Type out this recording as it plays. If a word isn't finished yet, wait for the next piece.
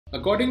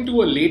According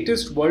to a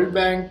latest World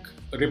Bank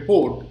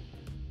report,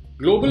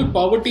 global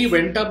poverty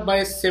went up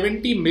by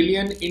 70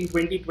 million in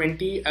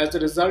 2020 as a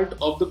result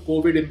of the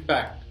COVID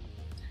impact.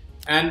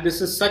 And this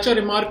is such a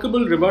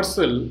remarkable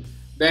reversal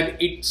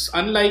that it's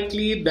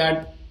unlikely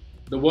that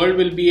the world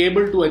will be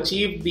able to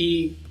achieve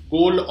the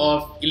goal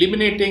of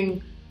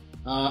eliminating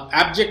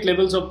abject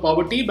levels of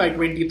poverty by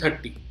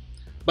 2030.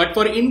 But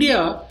for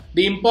India,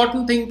 the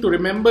important thing to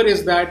remember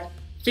is that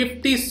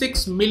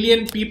 56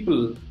 million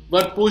people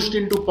were pushed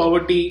into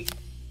poverty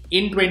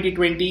in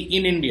 2020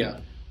 in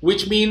India,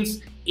 which means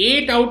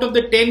 8 out of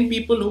the 10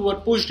 people who were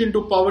pushed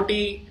into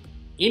poverty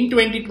in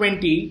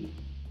 2020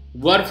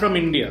 were from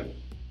India.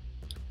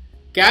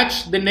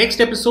 Catch the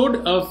next episode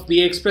of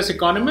the Express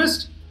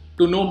Economist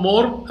to know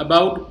more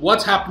about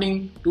what's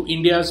happening to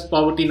India's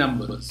poverty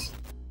numbers.